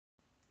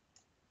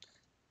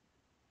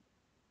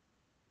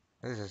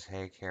This is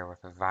Hake here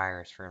with a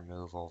virus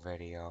removal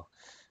video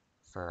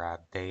for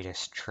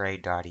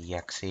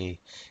BaiduSd.exe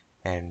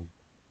and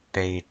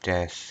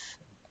BaiduSd.exe.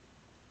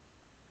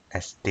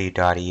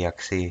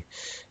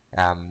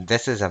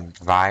 This is a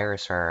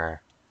virus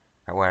or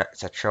what?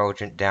 It's a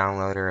Trojan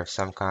downloader of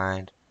some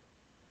kind,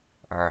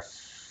 or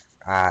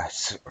a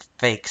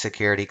fake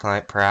security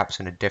client,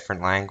 perhaps in a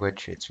different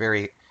language. It's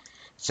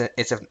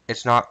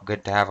not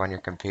good to have on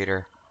your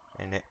computer,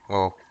 and it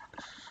will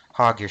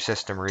hog your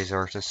system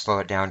resources, slow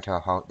it down to a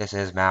halt. This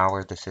is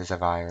malware. This is a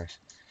virus.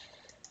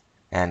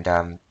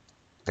 And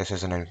this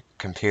is a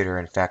computer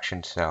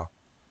infection, so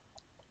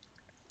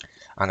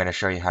I'm going to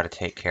show you how to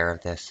take care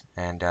of this.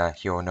 And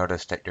you'll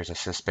notice that there's a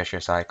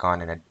suspicious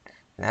icon, and it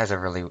has a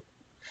really,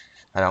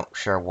 I don't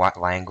sure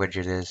what language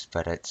it is,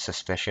 but it's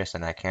suspicious,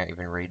 and I can't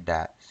even read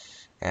that.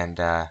 And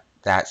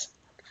that's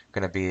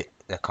going to be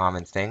the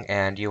common thing.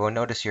 And you will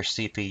notice your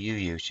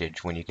CPU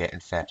usage when you get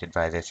infected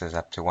by this is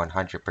up to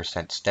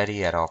 100%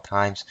 steady at all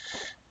times,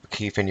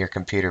 keeping your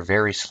computer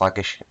very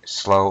sluggish,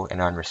 slow,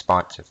 and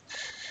unresponsive.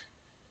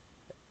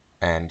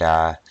 And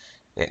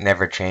it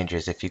never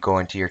changes. If you go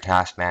into your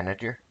task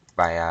manager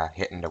by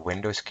hitting the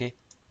Windows key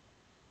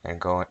and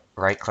go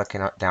right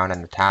clicking down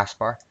in the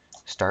taskbar,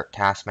 start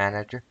task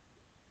manager,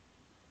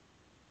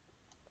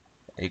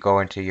 you go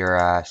into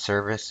your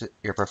service,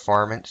 your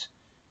performance,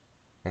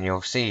 and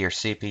you'll see your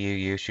CPU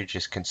usage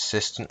is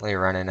consistently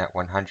running at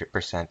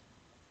 100%.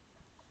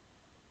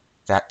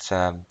 That's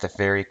the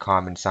very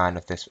common sign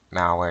of this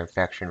malware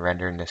infection,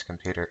 rendering this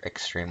computer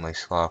extremely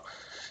slow.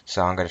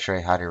 So I'm going to show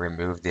you how to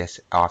remove this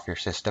off your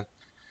system,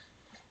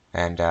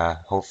 and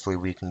hopefully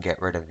we can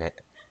get rid of it.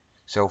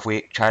 So if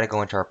we try to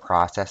go into our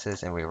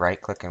processes and we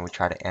right click and we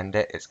try to end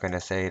it, it's going to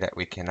say that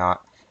we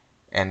cannot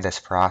end this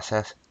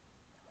process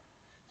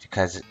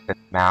because the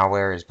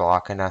malware is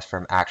blocking us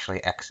from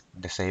actually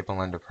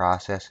disabling the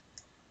process.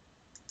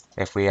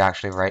 If we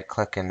actually right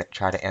click and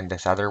try to end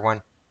this other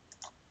one,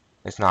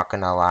 it's not going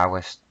to allow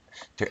us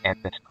to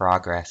end this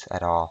progress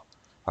at all.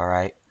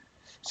 Alright,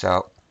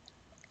 so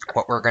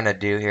what we're going to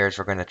do here is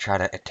we're going to try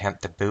to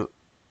attempt to boot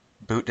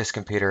this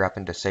computer up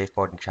into safe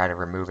mode and try to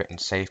remove it in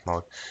safe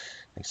mode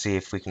and see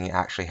if we can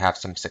actually have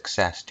some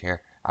success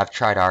here. I've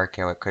tried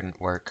RKO, it couldn't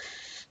work,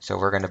 so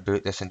we're going to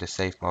boot this into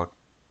safe mode.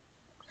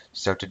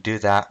 So to do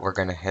that, we're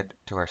going to head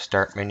to our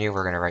start menu.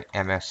 We're going to write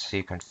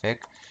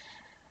msconfig.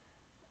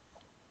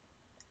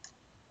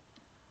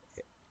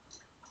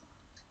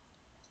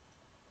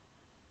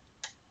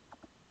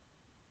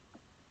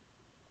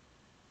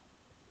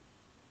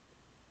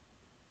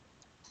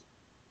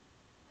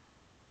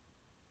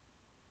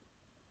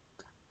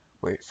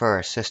 Wait for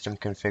our system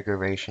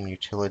configuration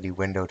utility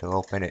window to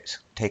open. It's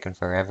taken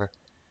forever.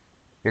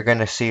 You're going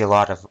to see a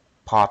lot of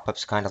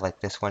pop-ups kind of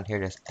like this one here.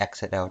 Just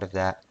exit out of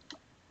that.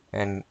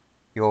 And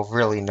you'll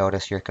really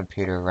notice your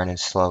computer running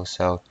slow,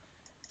 so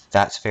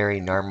that's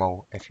very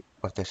normal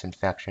with this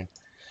infection.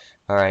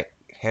 Alright,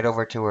 head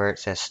over to where it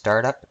says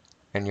startup,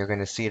 and you're going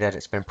to see that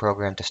it's been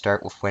programmed to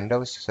start with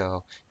Windows,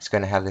 so it's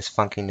going to have this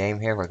funky name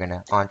here. We're going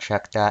to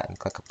uncheck that and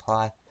click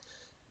apply.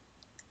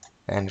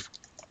 And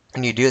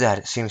when you do that,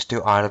 it seems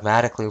to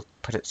automatically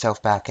put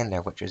itself back in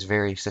there, which is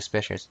very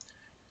suspicious.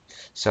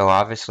 So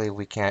obviously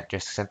we can't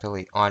just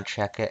simply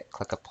uncheck it,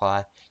 click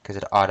apply, because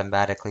it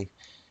automatically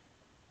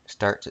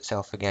starts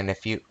itself again.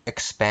 If you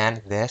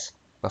expand this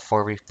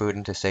before we boot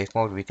into safe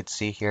mode, we could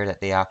see here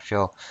that the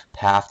actual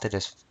path to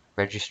this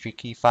registry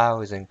key file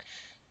is in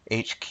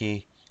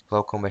HKey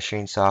local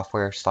machine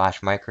software /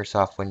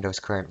 Microsoft Windows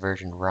current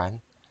version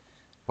run,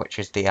 which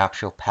is the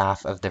actual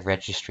path of the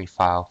registry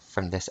file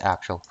from this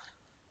actual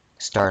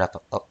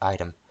startup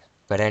item.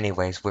 But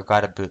anyways, we've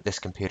got to boot this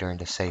computer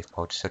into safe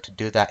mode. So to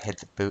do that, hit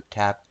the boot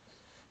tab,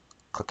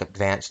 click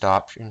advanced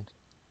options,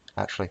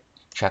 actually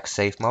check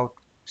safe mode,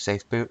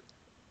 safe boot,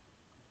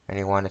 and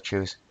you want to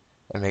choose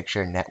and make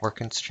sure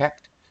networking is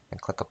checked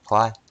and click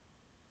apply.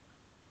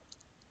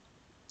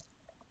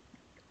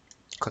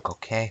 Click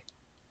OK,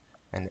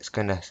 and it's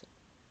going to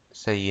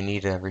say you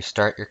need to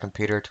restart your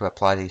computer to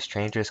apply these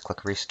changes.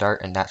 Click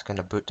restart, and that's going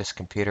to boot this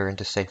computer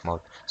into safe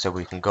mode so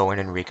we can go in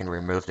and we can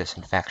remove this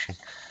infection.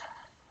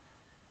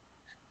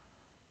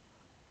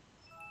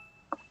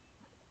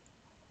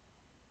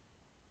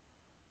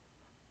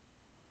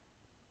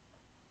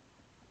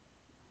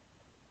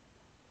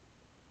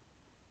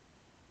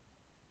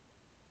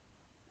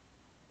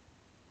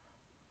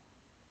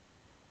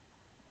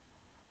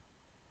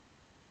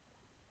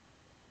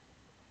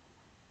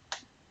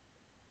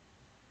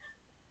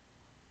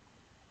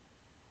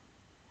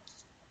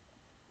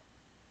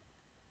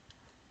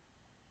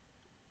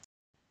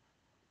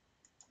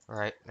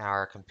 Right now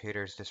our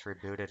computer is just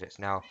rebooted. It's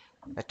now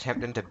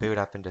attempting to boot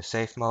up into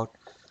safe mode.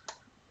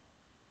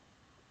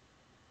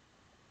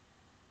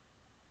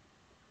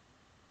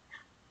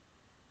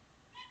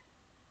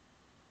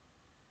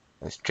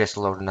 It's just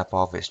loading up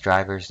all of its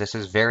drivers. This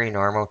is very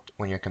normal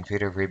when your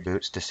computer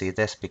reboots to see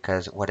this,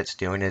 because what it's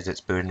doing is it's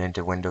booting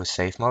into Windows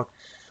safe mode,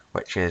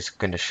 which is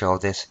going to show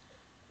this.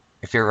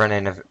 If you're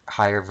running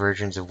higher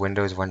versions of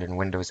Windows, running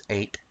Windows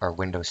 8 or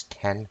Windows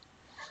 10,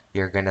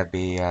 you're gonna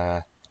be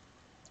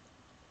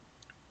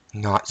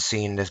not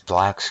seeing this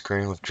black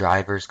screen with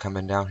drivers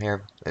coming down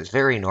here. It's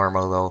very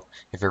normal though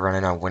if you're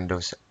running on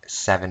Windows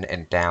 7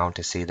 and down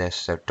to see this,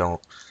 so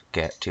don't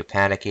get too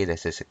panicky.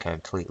 This is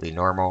completely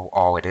normal.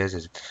 All it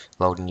is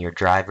loading your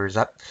drivers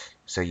up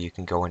so you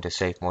can go into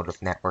safe mode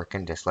with network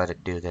and just let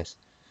it do this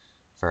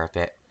for a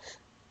bit.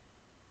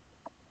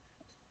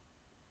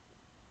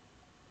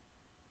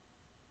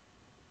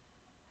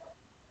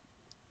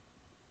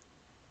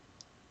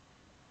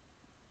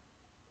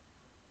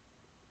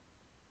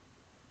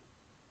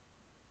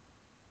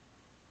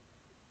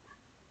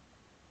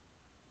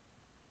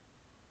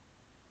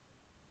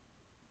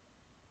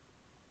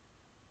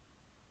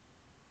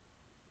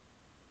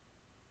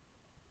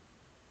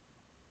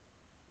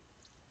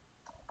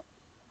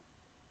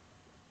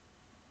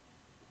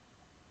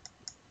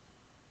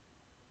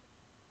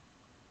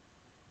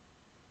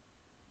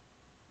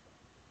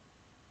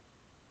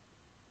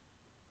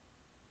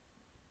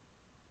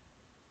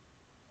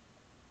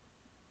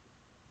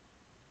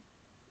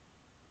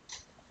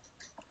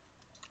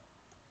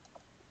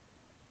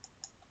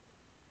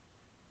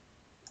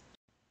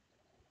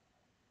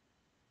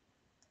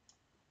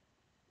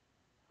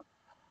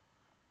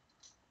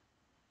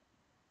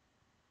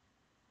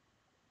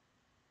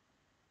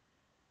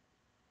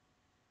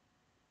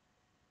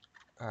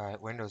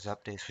 Alright, Windows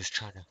Updates was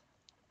trying to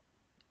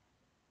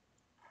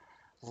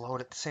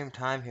load at the same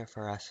time here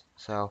for us,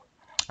 so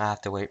I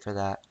have to wait for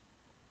that.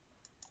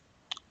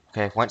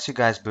 Okay, once you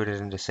guys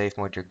booted into safe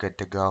mode, you're good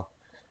to go.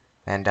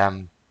 And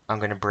I'm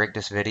going to break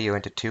this video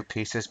into two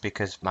pieces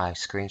because my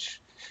screen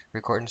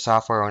recording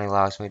software only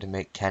allows me to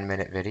make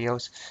 10-minute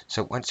videos.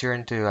 So once you're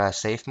into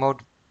safe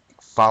mode,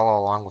 follow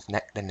along with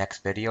the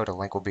next video. The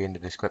link will be in the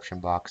description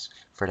box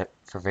for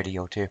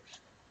video 2.